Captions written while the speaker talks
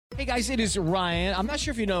Hey guys, it is Ryan. I'm not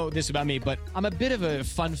sure if you know this about me, but I'm a bit of a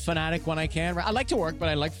fun fanatic when I can. I like to work, but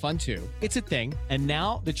I like fun too. It's a thing. And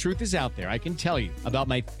now the truth is out there. I can tell you about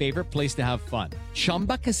my favorite place to have fun.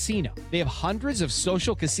 Chumba Casino. They have hundreds of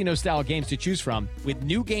social casino style games to choose from with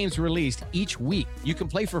new games released each week. You can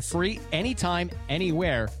play for free anytime,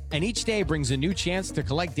 anywhere. And each day brings a new chance to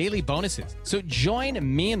collect daily bonuses. So join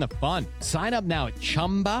me in the fun. Sign up now at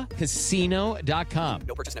ChumbaCasino.com.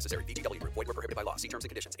 No purchase necessary. VGW Group. Void where prohibited by law. See terms and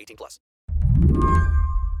conditions. 18+.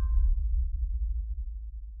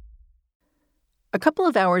 A couple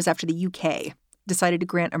of hours after the UK decided to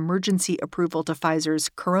grant emergency approval to Pfizer's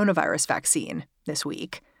coronavirus vaccine this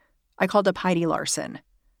week, I called up Heidi Larson.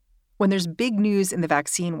 When there's big news in the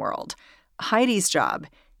vaccine world, Heidi's job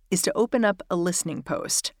is to open up a listening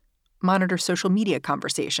post, monitor social media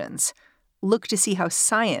conversations, look to see how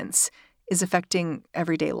science is affecting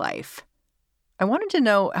everyday life. I wanted to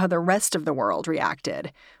know how the rest of the world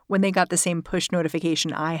reacted when they got the same push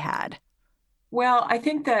notification I had. Well, I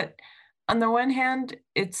think that on the one hand,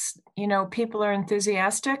 it's, people are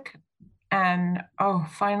enthusiastic and,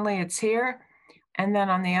 finally it's here. And then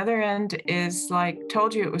on the other end is like,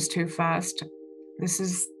 told you it was too fast. This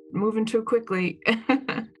is moving too quickly.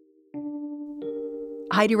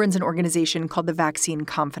 Heidi runs an organization called the Vaccine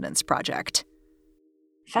Confidence Project.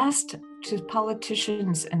 Fast to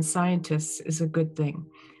politicians and scientists is a good thing.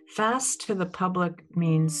 Fast to the public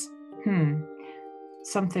means,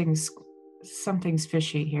 something's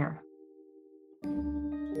fishy here.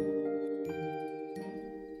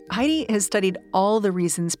 Heidi has studied all the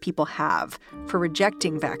reasons people have for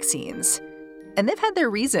rejecting vaccines. And they've had their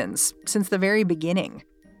reasons since the very beginning,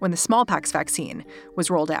 when the smallpox vaccine was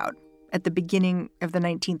rolled out at the beginning of the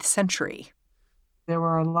 19th century. There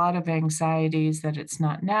were a lot of anxieties that it's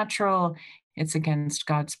not natural, it's against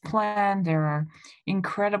God's plan. There are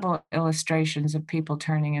incredible illustrations of people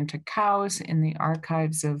turning into cows in the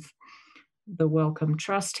archives of the Wellcome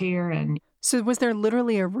Trust here. And so was there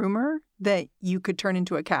literally a rumor that you could turn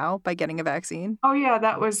into a cow by getting a vaccine? Oh, yeah,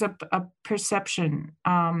 that was a perception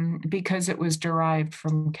because it was derived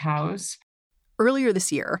from cows. Earlier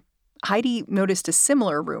this year, Heidi noticed a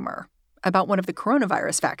similar rumor about one of the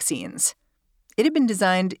coronavirus vaccines. It had been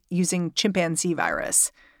designed using chimpanzee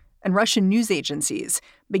virus, and Russian news agencies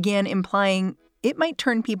began implying it might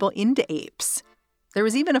turn people into apes. There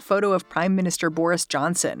was even a photo of Prime Minister Boris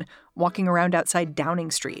Johnson walking around outside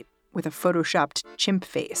Downing Street with a photoshopped chimp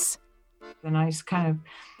face. And I just kind of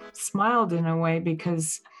smiled in a way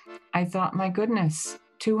because I thought, my goodness,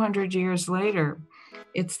 200 years later,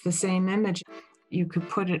 it's the same image. You could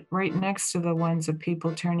put it right next to the ones of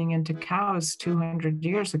people turning into cows 200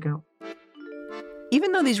 years ago.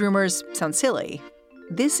 Even though these rumors sound silly,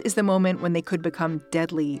 this is the moment when they could become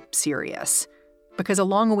deadly serious, because a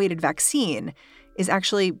long-awaited vaccine is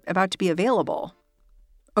actually about to be available.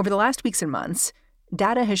 Over the last weeks and months,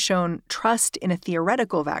 data has shown trust in a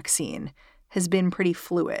theoretical vaccine has been pretty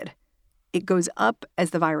fluid. It goes up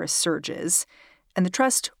as the virus surges, and the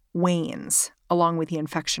trust wanes along with the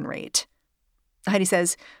infection rate. Heidi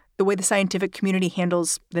says the way the scientific community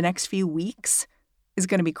handles the next few weeks is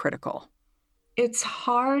going to be critical. It's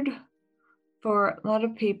hard for a lot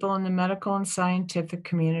of people in the medical and scientific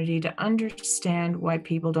community to understand why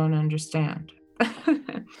people don't understand.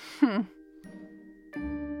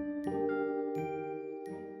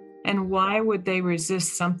 And why would they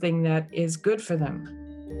resist something that is good for them?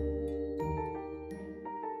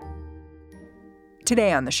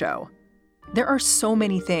 Today on the show, there are so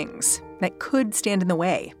many things that could stand in the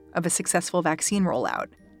way of a successful vaccine rollout.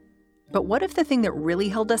 But what if the thing that really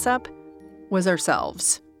held us up was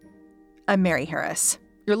ourselves? I'm Mary Harris.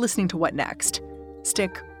 You're listening to What Next?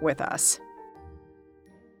 Stick with us.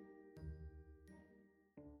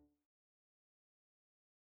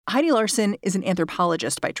 Heidi Larson is an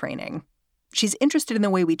anthropologist by training. She's interested in the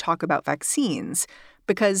way we talk about vaccines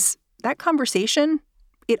because that conversation,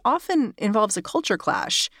 it often involves a culture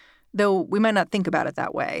clash, though we might not think about it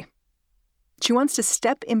that way. She wants to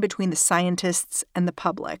step in between the scientists and the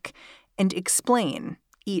public and explain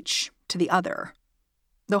each to the other.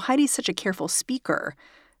 Though Heidi's such a careful speaker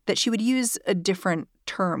that she would use a different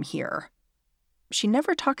term here. She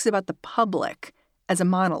never talks about the public as a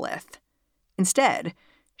monolith. Instead,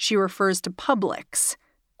 she refers to publics,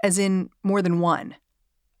 as in more than one,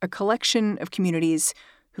 a collection of communities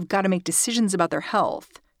who've got to make decisions about their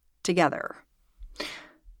health together.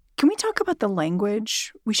 Can we talk about the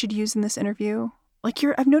language we should use in this interview?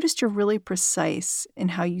 I've noticed you're really precise in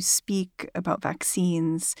how you speak about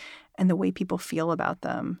vaccines and the way people feel about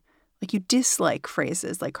them. You dislike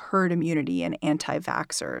phrases like herd immunity and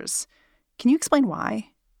anti-vaxxers. Can you explain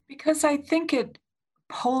why? Because I think it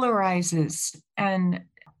polarizes. And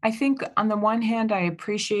I think on the one hand, I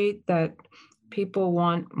appreciate that people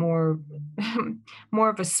want more more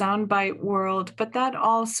of a soundbite world, but that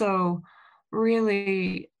also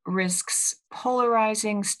really risks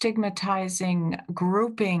polarizing, stigmatizing,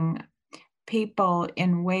 grouping people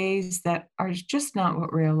in ways that are just not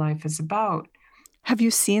what real life is about. Have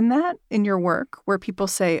you seen that in your work where people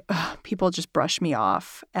say, "Ugh, people just brush me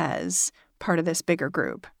off as part of this bigger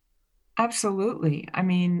group"? Absolutely. I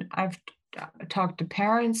mean, I've talked to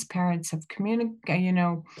parents. Parents have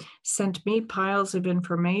sent me piles of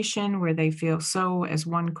information where they feel so, as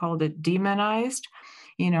one called it, demonized.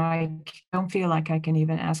 Don't feel like I can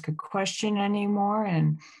even ask a question anymore,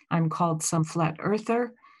 and I'm called some flat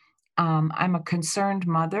earther. I'm a concerned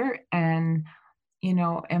mother, and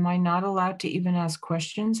am I not allowed to even ask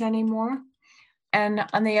questions anymore? And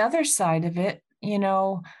on the other side of it,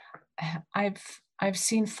 I've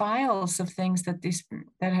seen files of things that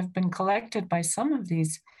have been collected by some of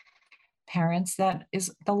these parents, that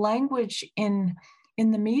is the language in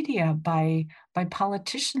the media by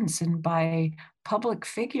politicians and by public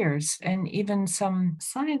figures, and even some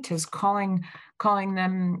scientists calling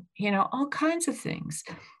them, all kinds of things.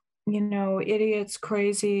 Idiots,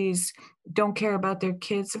 crazies, don't care about their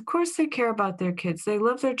kids. Of course they care about their kids. They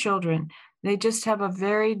love their children. They just have a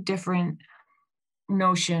very different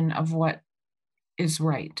notion of what is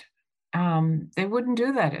right. They wouldn't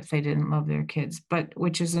do that if they didn't love their kids, but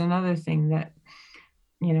which is another thing that,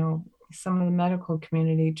 some of the medical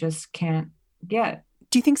community just can't get.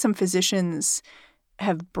 Do you think some physicians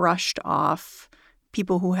have brushed off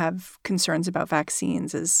people who have concerns about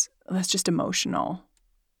vaccines as that's just emotional?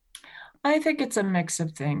 I think it's a mix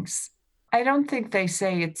of things. I don't think they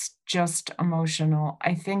say it's just emotional.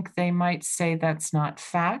 I think they might say that's not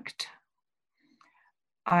fact.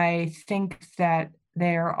 I think that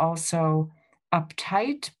they're also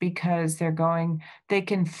uptight because they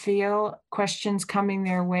can feel questions coming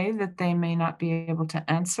their way that they may not be able to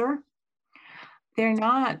answer. They're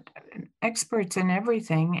not experts in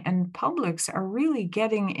everything, and publics are really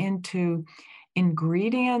getting into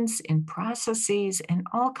ingredients, in processes, and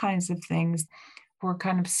all kinds of things. We're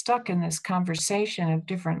kind of stuck in this conversation of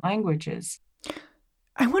different languages.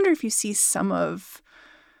 I wonder if you see some of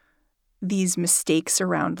these mistakes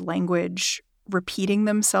around language repeating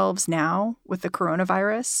themselves now with the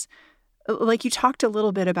coronavirus. Like, you talked a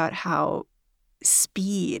little bit about how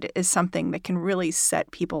speed is something that can really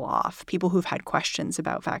set people off, people who've had questions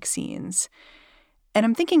about vaccines. And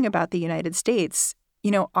I'm thinking about the United States.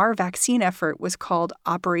 Our vaccine effort was called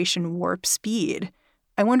Operation Warp Speed.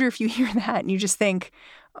 I wonder if you hear that and you just think,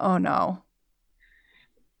 oh no.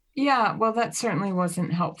 Yeah, well, that certainly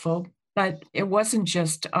wasn't helpful. But it wasn't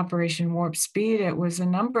just Operation Warp Speed. It was a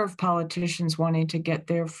number of politicians wanting to get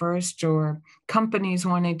there first, or companies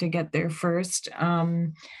wanting to get there first.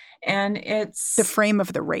 And it's The frame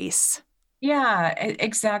of the race. Yeah,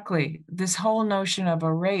 exactly. This whole notion of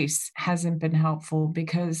a race hasn't been helpful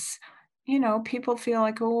because, people feel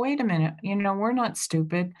like, oh, wait a minute, we're not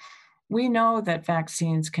stupid. We know that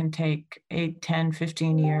vaccines can take 8, 10,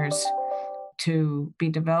 15 years to be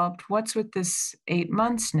developed. What's with this 8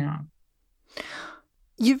 months now?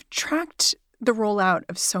 You've tracked the rollout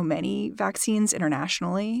of so many vaccines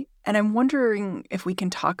internationally, and I'm wondering if we can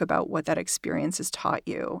talk about what that experience has taught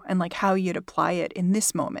you and like how you'd apply it in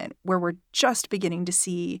this moment where we're just beginning to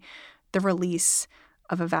see the release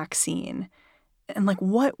of a vaccine. And like,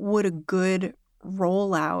 what would a good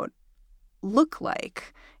rollout look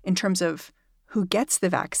like in terms of who gets the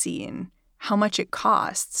vaccine, how much it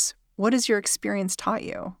costs? What has your experience taught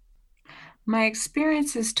you? My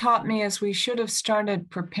experience has taught me as we should have started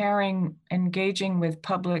preparing, engaging with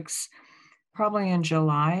publics probably in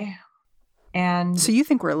July. And So you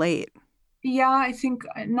think we're late? yeah, I think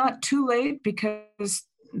not too late because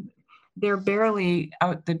they're barely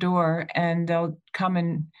out the door and they'll come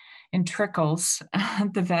in trickles,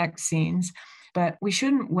 the vaccines. But we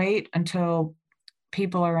shouldn't wait until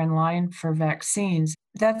people are in line for vaccines.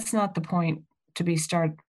 That's not the point to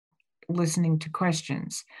start listening to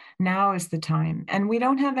questions. Now is the time. And we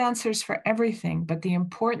don't have answers for everything, but the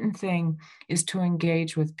important thing is to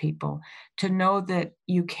engage with people, to know that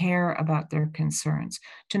you care about their concerns,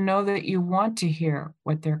 to know that you want to hear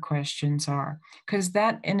what their questions are, because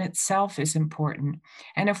that in itself is important.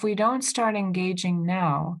 And if we don't start engaging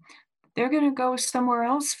now, they're going to go somewhere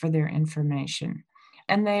else for their information.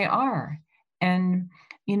 And they are. And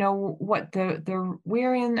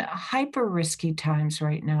we're in hyper risky times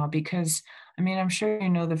right now because, I mean, I'm sure you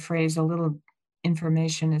know the phrase, a little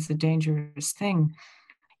information is a dangerous thing.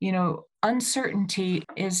 Uncertainty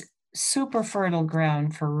is super fertile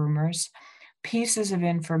ground for rumors. pieces of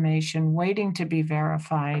information waiting to be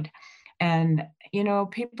verified. And,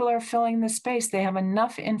 people are filling the space. They have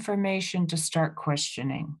enough information to start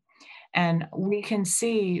questioning. And we can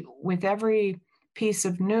see with every piece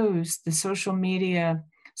of news, the social media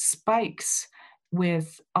spikes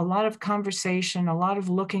with a lot of conversation, a lot of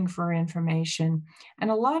looking for information,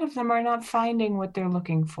 and a lot of them are not finding what they're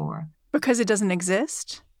looking for. Because it doesn't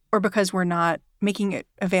exist, or because we're not making it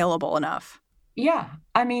available enough? Yeah,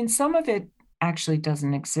 I mean, some of it actually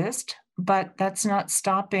doesn't exist, but that's not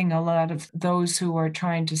stopping a lot of those who are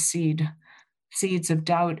trying to seed seeds of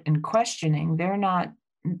doubt and questioning.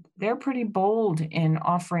 They're pretty bold in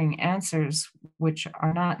offering answers which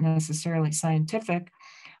are not necessarily scientific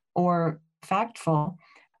or factful,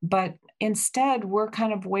 but instead we're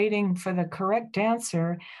kind of waiting for the correct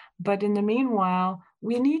answer. But in the meanwhile,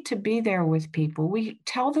 we need to be there with people. We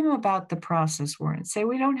tell them about the process we're in, say,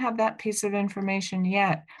 we don't have that piece of information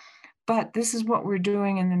yet, but this is what we're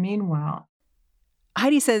doing in the meanwhile.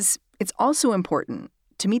 Heidi says it's also important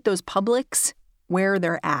to meet those publics where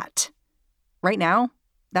they're at. Right now,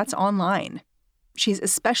 that's online. She's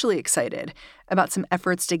especially excited about some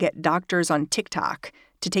efforts to get doctors on TikTok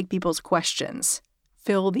to take people's questions,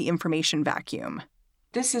 fill the information vacuum.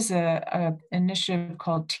 This is a initiative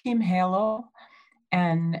called Team Halo,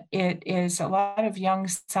 and it is a lot of young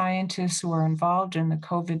scientists who are involved in the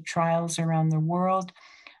COVID trials around the world.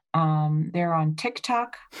 They're on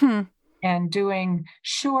TikTok and doing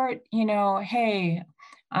short, hey,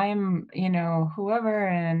 I'm, whoever,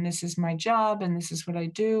 and this is my job, and this is what I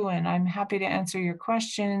do, and I'm happy to answer your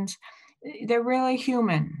questions. They're really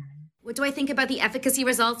human. What do I think about the efficacy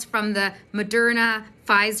results from the Moderna,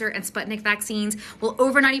 Pfizer, and Sputnik vaccines? Well,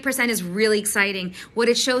 over 90% is really exciting. What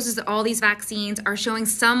it shows is that all these vaccines are showing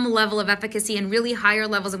some level of efficacy and really higher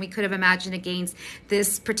levels than we could have imagined against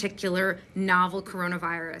this particular novel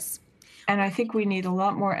coronavirus. And I think we need a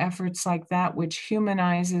lot more efforts like that, which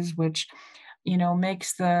humanizes, which,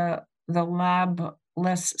 makes the lab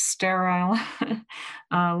less sterile,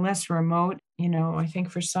 less remote. I think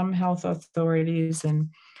for some health authorities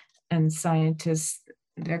and scientists,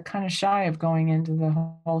 they're kind of shy of going into the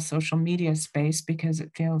whole social media space because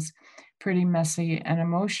it feels pretty messy and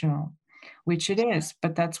emotional, which it is,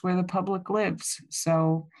 but that's where the public lives.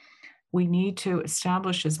 So we need to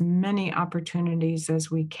establish as many opportunities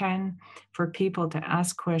as we can for people to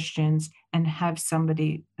ask questions and have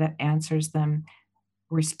somebody that answers them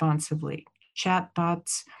responsibly.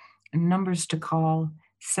 Chatbots, numbers to call,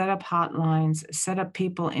 set up hotlines, set up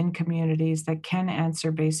people in communities that can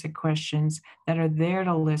answer basic questions, that are there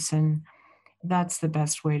to listen. That's the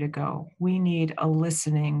best way to go. We need a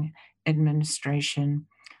listening administration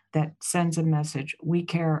that sends a message. We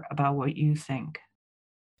care about what you think.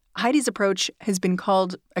 Heidi's approach has been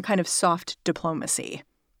called a kind of soft diplomacy,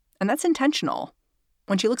 and that's intentional.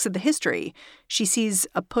 When she looks at the history, she sees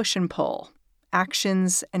a push and pull,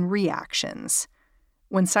 actions and reactions.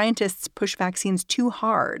 When scientists push vaccines too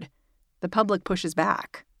hard, the public pushes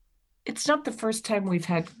back. It's not the first time we've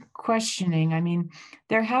had questioning. I mean,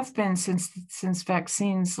 there have been since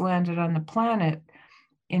vaccines landed on the planet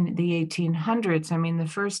in the 1800s. I mean, the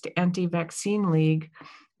first anti-vaccine league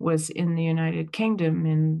was in the United Kingdom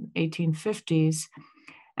in 1850s.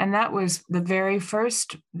 And that was the very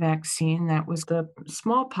first vaccine. That was the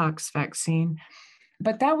smallpox vaccine.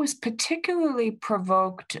 But that was particularly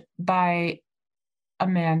provoked by a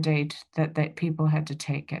mandate that people had to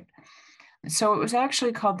take it. So it was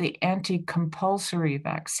actually called the Anti-Compulsory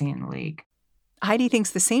Vaccine League. Heidi thinks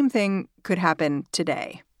the same thing could happen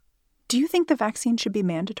today. Do you think the vaccine should be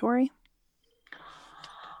mandatory?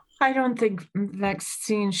 I don't think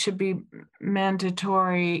vaccines should be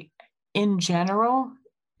mandatory in general.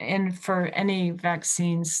 And for any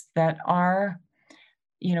vaccines that are,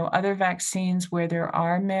 other vaccines where there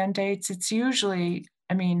are mandates, it's usually,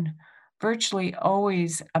 virtually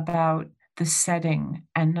always about the setting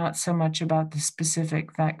and not so much about the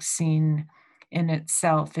specific vaccine in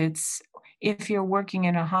itself. It's if you're working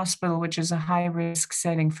in a hospital, which is a high-risk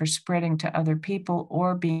setting for spreading to other people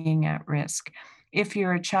or being at risk. If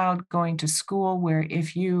you're a child going to school, where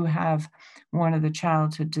if you have one of the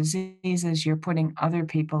childhood diseases, you're putting other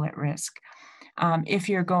people at risk. If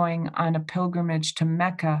you're going on a pilgrimage to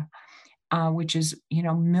Mecca, which is,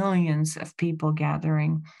 millions of people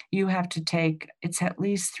gathering, you have to take, it's at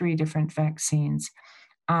least 3 different vaccines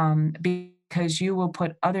because you will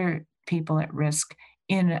put other people at risk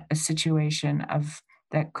in a situation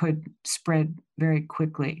that could spread very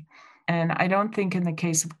quickly. And I don't think in the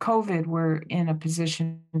case of COVID, we're in a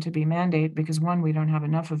position to be mandate because, one, we don't have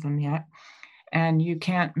enough of them yet. And you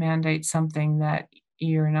can't mandate something that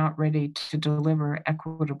you're not ready to deliver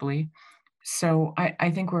equitably. So I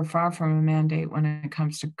think we're far from a mandate when it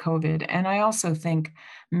comes to COVID. And I also think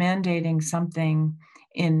mandating something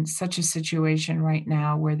in such a situation right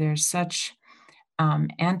now where there's such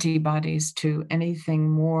antibodies to anything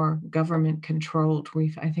more government controlled.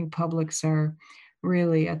 I think publics are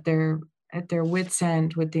really at their wits'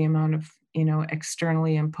 end with the amount of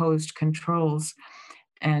externally imposed controls,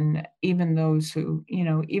 and even those who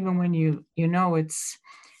even when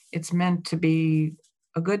it's meant to be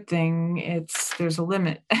a good thing, there's a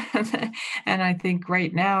limit. And I think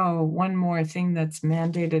right now one more thing that's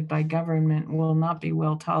mandated by government will not be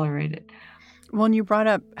well tolerated. Well, and you brought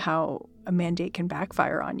up how a mandate can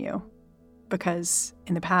backfire on you, because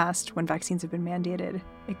in the past, when vaccines have been mandated,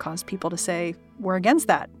 it caused people to say, we're against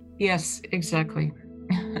that. Yes, exactly.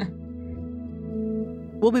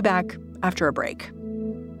 We'll be back after a break.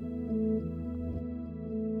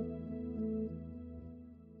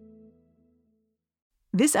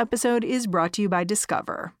 This episode is brought to you by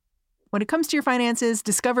Discover. When it comes to your finances,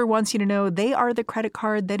 Discover wants you to know they are the credit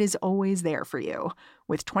card that is always there for you.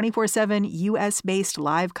 With 24/7 U.S.-based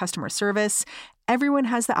live customer service, everyone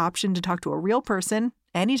has the option to talk to a real person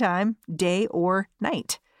anytime, day or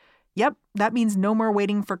night. Yep, that means no more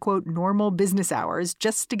waiting for, quote, normal business hours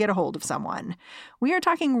just to get a hold of someone. We are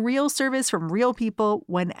talking real service from real people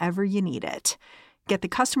whenever you need it. Get the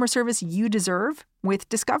customer service you deserve with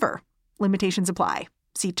Discover. Limitations apply.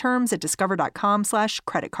 See terms at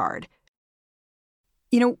discover.com/creditcard.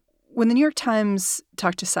 You know, when the New York Times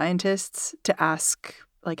talked to scientists to ask,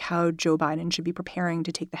 how Joe Biden should be preparing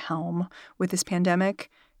to take the helm with this pandemic,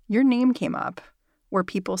 your name came up where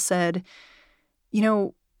people said,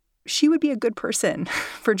 she would be a good person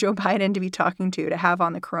for Joe Biden to be talking to have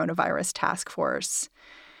on the coronavirus task force.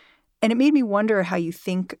 And it made me wonder how you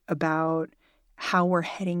think about how we're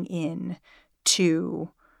heading in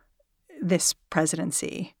to this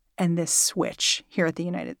presidency and this switch here in the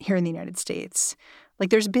United States.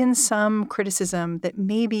 There's been some criticism that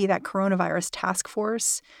maybe that coronavirus task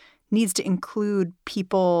force needs to include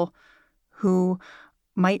people who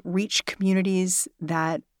might reach communities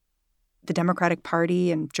that the Democratic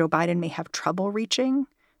Party and Joe Biden may have trouble reaching.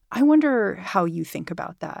 I wonder how you think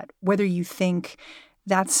about that, whether you think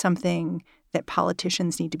that's something that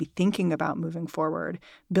politicians need to be thinking about moving forward,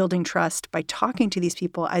 building trust by talking to these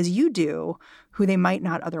people as you do, who they might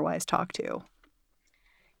not otherwise talk to.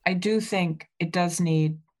 I do think it does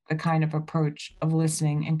need the kind of approach of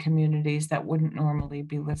listening in communities that wouldn't normally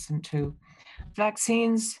be listened to.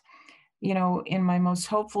 Vaccines, in my most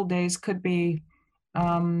hopeful days could be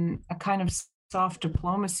a kind of soft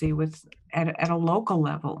diplomacy at a local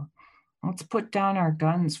level. Let's put down our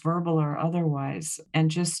guns, verbal or otherwise,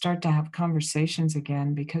 and just start to have conversations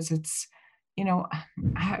again, because it's,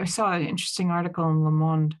 I saw an interesting article in Le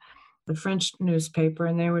Monde, the French newspaper,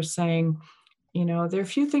 and they were saying, there are a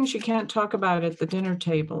few things you can't talk about at the dinner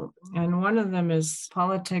table. And one of them is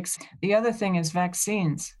politics. The other thing is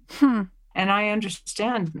vaccines. And I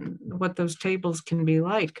understand what those tables can be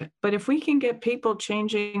like. But if we can get people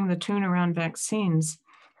changing the tune around vaccines,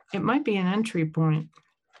 it might be an entry point.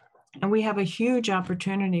 And we have a huge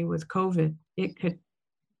opportunity with COVID. It could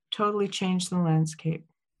totally change the landscape.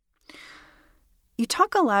 You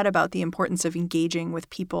talk a lot about the importance of engaging with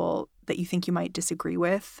people that you think you might disagree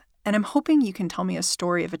with. And I'm hoping you can tell me a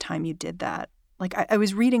story of a time you did that. I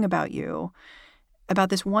was reading about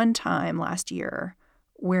this one time last year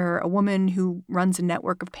where a woman who runs a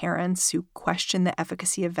network of parents who question the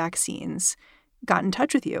efficacy of vaccines got in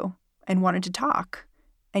touch with you and wanted to talk.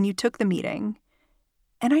 And you took the meeting.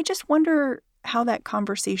 And I just wonder how that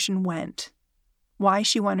conversation went, why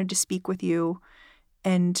she wanted to speak with you,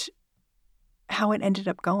 and how it ended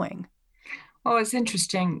up going. Oh, it's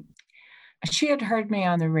interesting. She had heard me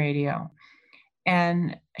on the radio,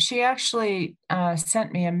 and she actually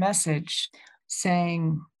sent me a message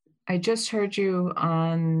saying, I just heard you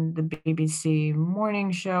on the BBC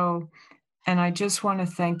morning show, and I just want to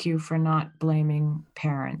thank you for not blaming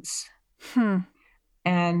parents.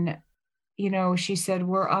 And, she said,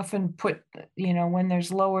 we're often put, when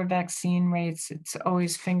there's lower vaccine rates, it's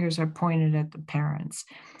always fingers are pointed at the parents.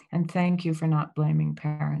 And thank you for not blaming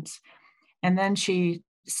parents. And then she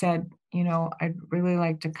said, I'd really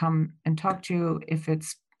like to come and talk to you if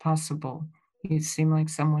it's possible. You seem like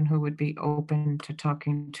someone who would be open to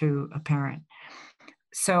talking to a parent.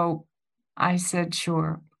 So I said,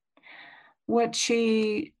 sure. What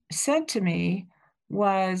she said to me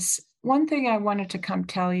was, one thing I wanted to come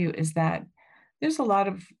tell you is that there's a lot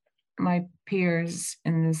of my peers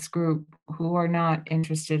in this group who are not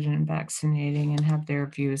interested in vaccinating and have their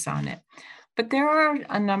views on it. But there are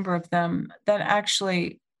a number of them that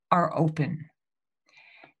actually are open.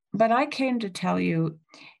 But I came to tell you,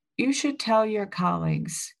 you should tell your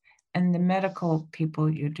colleagues and the medical people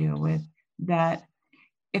you deal with that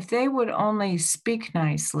if they would only speak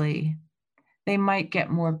nicely, they might get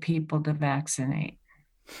more people to vaccinate.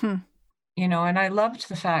 And I loved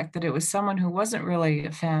the fact that it was someone who wasn't really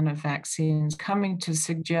a fan of vaccines coming to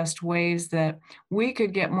suggest ways that we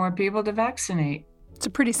could get more people to vaccinate. It's a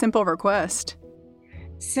pretty simple request.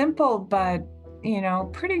 Simple, but,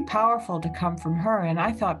 pretty powerful to come from her, and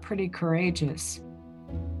I thought pretty courageous.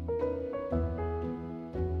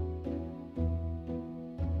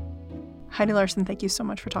 Heidi Larson, thank you so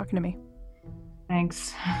much for talking to me.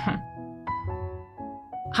 Thanks.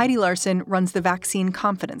 Heidi Larson runs the Vaccine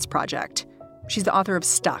Confidence Project. She's the author of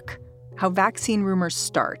Stuck: How Vaccine Rumors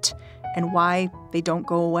Start and Why They Don't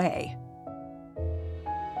Go Away.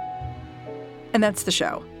 And that's the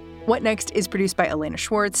show. What Next is produced by Elena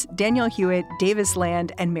Schwartz, Danielle Hewitt, Davis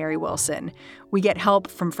Land, and Mary Wilson. We get help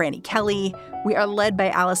from Franny Kelly. We are led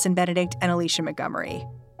by Allison Benedict and Alicia Montgomery.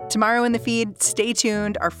 Tomorrow in the feed, stay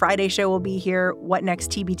tuned. Our Friday show will be here, What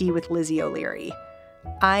Next TBD with Lizzie O'Leary.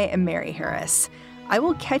 I am Mary Harris. I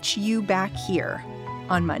will catch you back here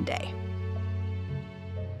on Monday.